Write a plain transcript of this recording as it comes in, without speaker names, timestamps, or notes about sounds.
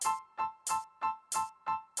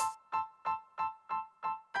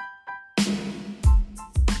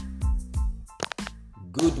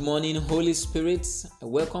Good morning, Holy Spirit. I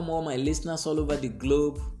welcome all my listeners all over the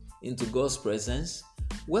globe into God's presence.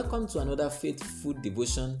 Welcome to another faithful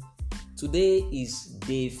devotion. Today is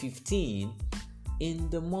day 15 in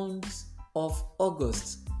the month of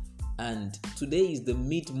August, and today is the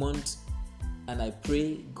mid-month, and I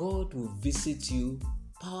pray God will visit you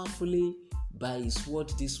powerfully by His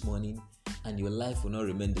word this morning, and your life will not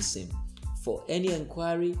remain the same. For any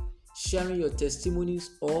inquiry, sharing your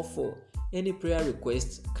testimonies, or for any prayer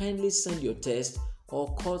request, kindly send your text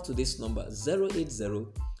or call to this number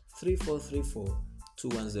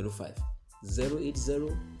 080-3434-2105.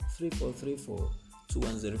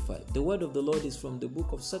 080-3434-2105. The word of the Lord is from the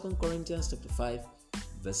book of 2 Corinthians chapter 5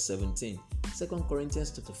 verse 17. 2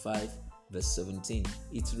 Corinthians chapter 5 verse 17.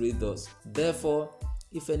 It reads thus: Therefore,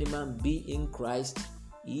 if any man be in Christ,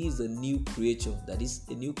 he is a new creature. That is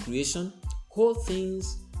a new creation. Whole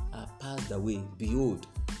things are passed away. Behold,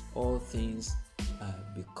 all things are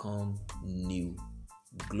become new.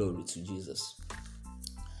 Glory to Jesus.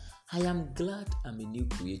 I am glad I'm a new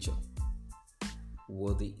creature.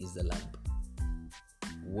 Worthy is the Lamb.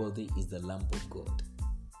 Worthy is the Lamb of God.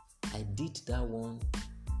 I did that one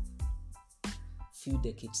few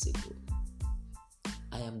decades ago.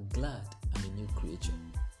 I am glad I'm a new creature.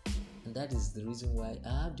 And that is the reason why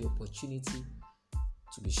I have the opportunity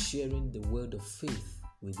to be sharing the word of faith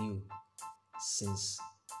with you since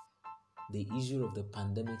the issue of the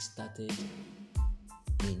pandemic started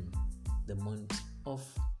in the month of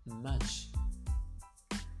March.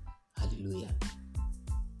 Hallelujah.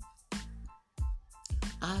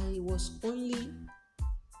 I was only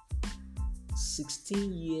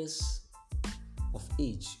 16 years of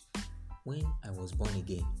age when I was born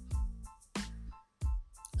again.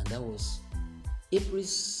 And that was April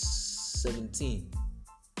 17,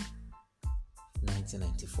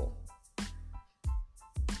 1994.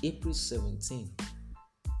 April 17,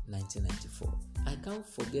 1994. I can't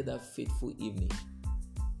forget that fateful evening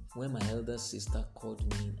when my elder sister called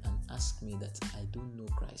me and asked me that I don't know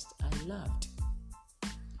Christ. I laughed.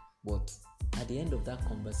 But at the end of that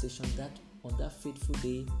conversation, on that fateful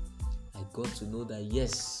day, I got to know that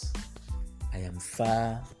yes, I am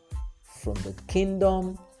far from the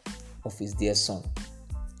kingdom of His dear Son.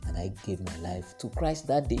 And I gave my life to Christ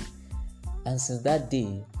that day. And since that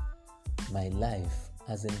day, my life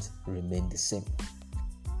hasn't remained the same.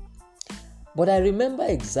 But I remember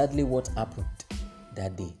exactly what happened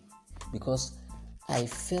that day because I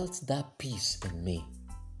felt that peace in me.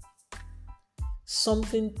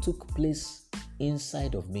 Something took place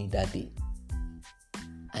inside of me that day.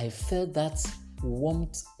 I felt that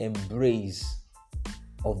warmth embrace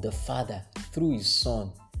of the Father through His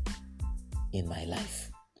Son in my life.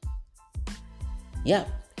 Yeah,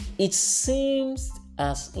 it seems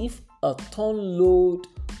as if a ton load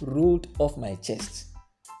rolled off my chest.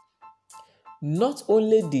 Not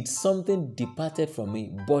only did something departed from me,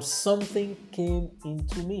 but something came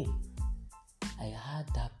into me. I had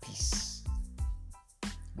that peace.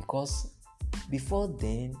 Because before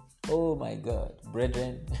then, oh my God,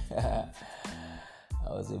 brethren, I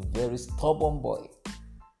was a very stubborn boy.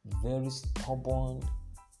 Very stubborn,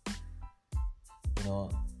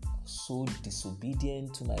 so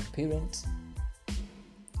disobedient to my parents.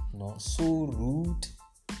 So rude.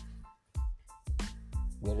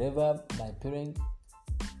 Wherever my parents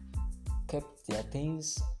kept their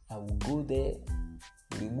things, I would go there,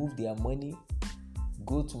 remove their money,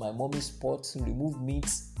 go to my mommy's pots, remove meat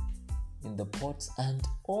in the pots, and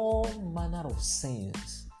all manner of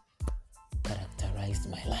sins characterized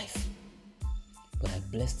my life. But I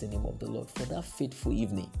bless the name of the Lord for that fateful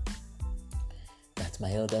evening that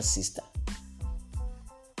my elder sister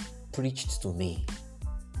preached to me,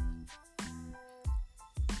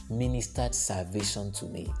 ministered salvation to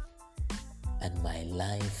me, and my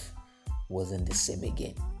life wasn't the same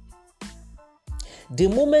again. The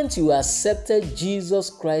moment you accepted Jesus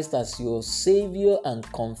Christ as your Savior and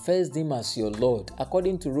confessed Him as your Lord,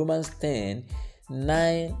 according to Romans 10,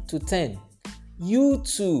 9-10, you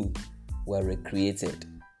too were recreated.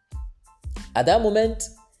 At that moment,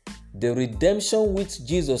 the redemption which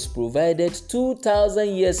Jesus provided 2,000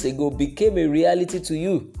 years ago became a reality to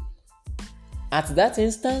you. At that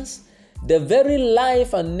instance, the very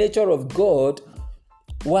life and nature of God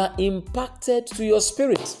were impacted to your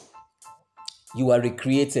spirit. You were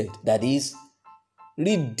recreated, that is,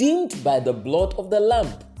 redeemed by the blood of the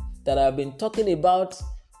Lamb that I've been talking about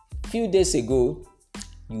a few days ago.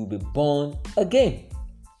 You will be born again.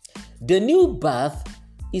 The new birth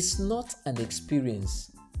is not an experience.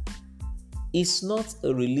 It's not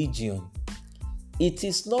a religion. It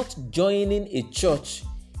is not joining a church.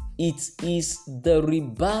 It is the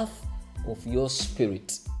rebirth of your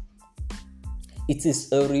spirit. It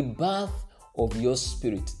is a rebirth of your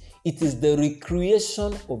spirit. It is the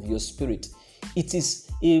recreation of your spirit. It is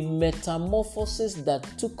a metamorphosis that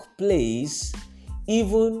took place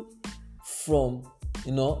even from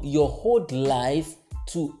your whole life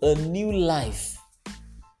to a new life.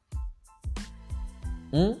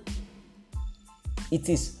 It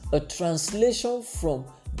is a translation from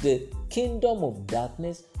the kingdom of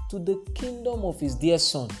darkness to the kingdom of his dear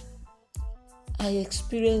son. I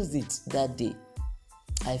experienced it that day.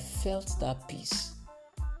 I felt that peace.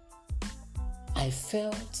 I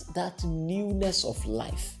felt that newness of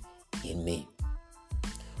life in me.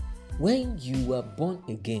 When you were born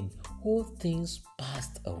again, all things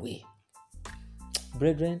passed away.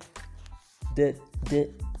 Brethren, the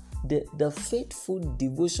faithful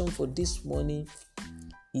devotion for this morning,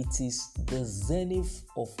 it is the zenith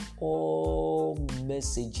of all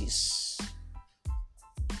messages.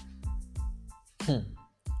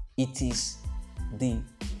 It is the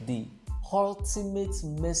ultimate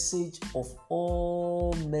message of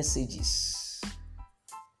all messages.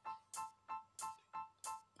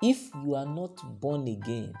 If you are not born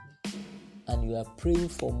again and you are praying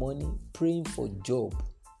for money, praying for job,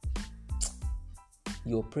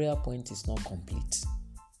 your prayer point is not complete.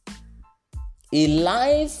 A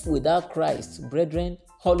life without Christ, brethren,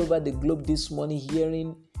 all over the globe this morning,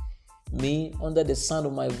 hearing me under the sound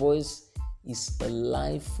of my voice, is a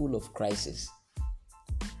life full of crisis.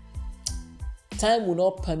 Time will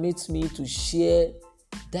not permit me to share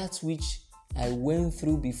that which I went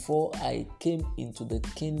through before I came into the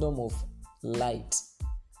kingdom of light.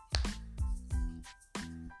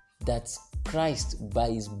 That Christ, by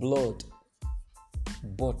his blood,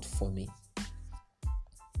 bought for me.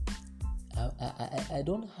 I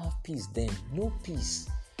don't have peace then. No peace.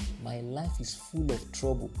 My life is full of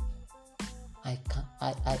trouble.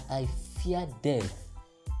 I fear death.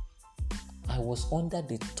 I was under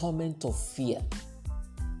the torment of fear.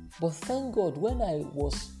 But thank God, when I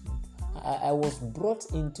was brought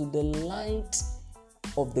into the light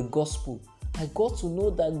of the gospel, I got to know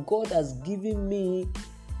that God has given me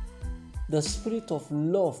the spirit of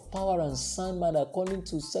love, power, and sound mind, according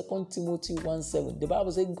to 2 Timothy 1:7. The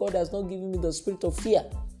Bible says God has not given me the spirit of fear.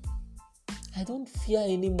 I don't fear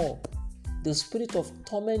anymore. The spirit of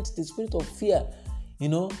torment, the spirit of fear, he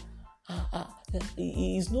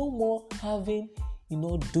is no more having,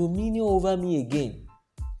 dominion over me again,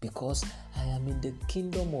 because I am in the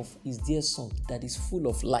kingdom of his dear son that is full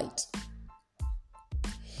of light.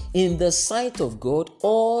 In the sight of God,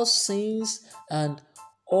 all sins and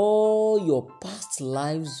all your past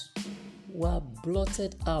lives were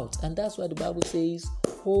blotted out. And that's why the Bible says,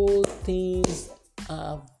 all things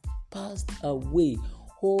are passed away.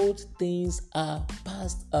 All things are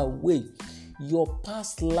passed away. Your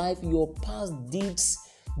past life, your past deeds,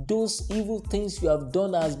 those evil things you have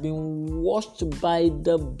done has been washed by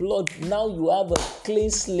the blood. Now you have a clean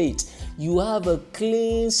slate. You have a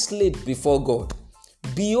clean slate before God.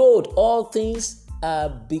 Behold, all things are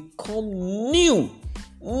become new,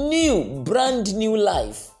 brand new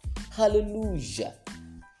life. Hallelujah.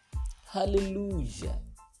 Hallelujah.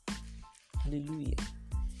 Hallelujah.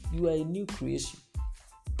 You are a new creation.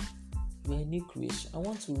 You are a new creation. I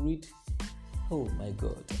want to read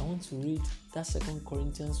that 2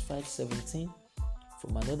 Corinthians 5:17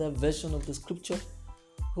 from another version of the scripture.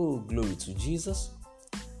 Oh, glory to Jesus.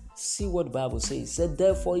 See what the Bible says. It said,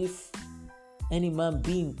 therefore, if any man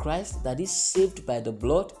be in Christ, that is saved by the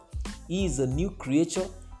blood, he is a new creature,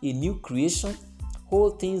 a new creation.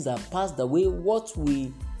 All things are passed away. What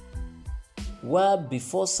we were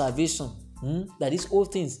before salvation, that is all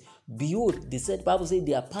things. Behold, the Bible says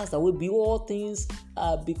they are passed away. Behold, all things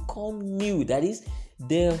are become new. That is,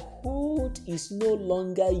 the old is no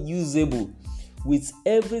longer usable. With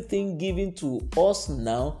everything given to us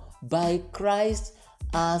now by Christ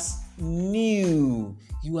as new.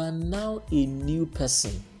 You are now a new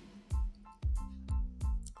person.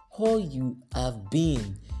 All you have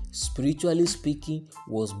been, spiritually speaking,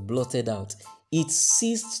 was blotted out. It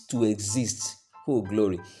ceased to exist. Oh,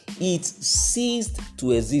 glory. It ceased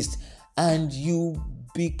to exist, and you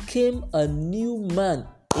became a new man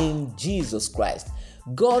in Jesus Christ.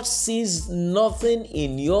 God sees nothing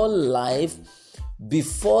in your life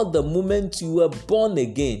before the moment you were born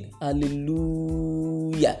again.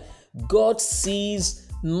 Hallelujah. God sees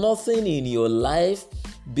nothing in your life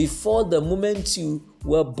before the moment you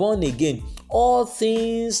were born again. All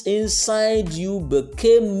things inside you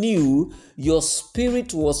became new. Your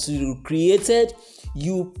spirit was recreated.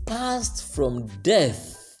 You passed from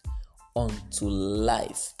death unto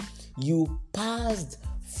life. You passed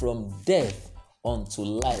from death unto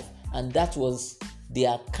life. and that was the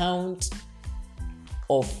account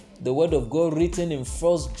of the word of God written in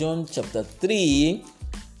 1 John chapter 3,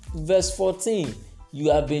 verse 14. You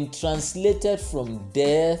have been translated from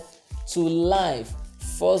death to life.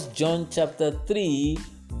 1 John chapter 3,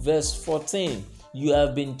 verse 14. You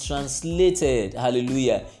have been translated.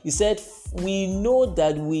 Hallelujah. He said, we know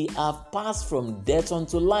that we have passed from death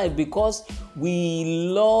unto life because we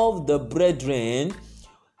love the brethren.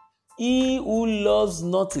 He who loves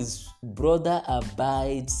not his brother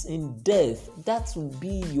abides in death. That will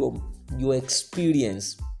be your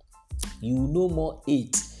experience. You will no more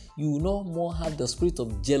hate. You will no more have the spirit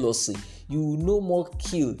of jealousy. You will no more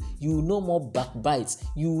kill. You will no more backbite.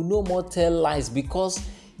 You will no more tell lies, because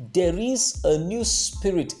there is a new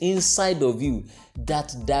spirit inside of you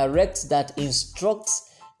that directs, that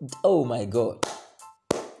instructs. Oh my God.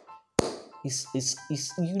 You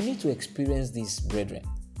need to experience this, brethren.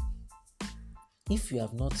 If you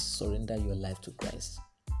have not surrendered your life to Christ,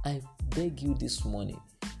 I beg you this morning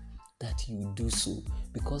that you do so,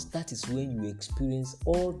 because that is when you experience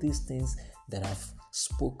all these things that I've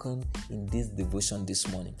spoken in this devotion this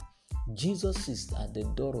morning. Jesus is at the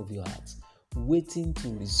door of your heart, waiting to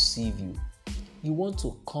receive you. You want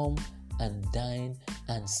to come and dine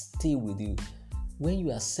and stay with you. When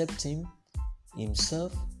you accept Him,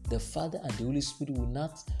 Himself, the Father and the Holy Spirit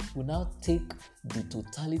will now take the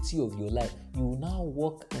totality of your life. You will now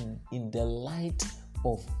walk in the light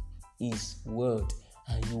of His word,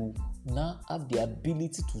 and you now have the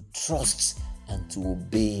ability to trust and to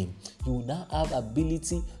obey Him. You will now have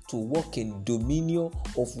ability to walk in dominion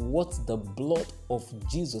of what the blood of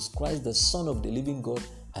Jesus Christ, the Son of the living God,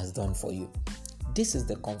 has done for you. This is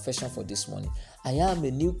the confession for this morning. I am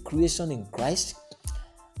a new creation in Christ.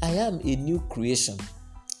 I am a new creation.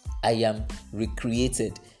 I am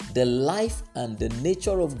recreated. The life and the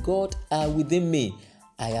nature of God are within me.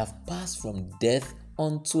 I have passed from death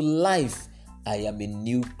unto life. I am a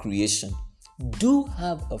new creation. Do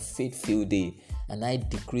have a faith-filled day, and I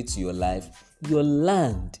decree to your life, your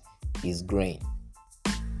land is growing.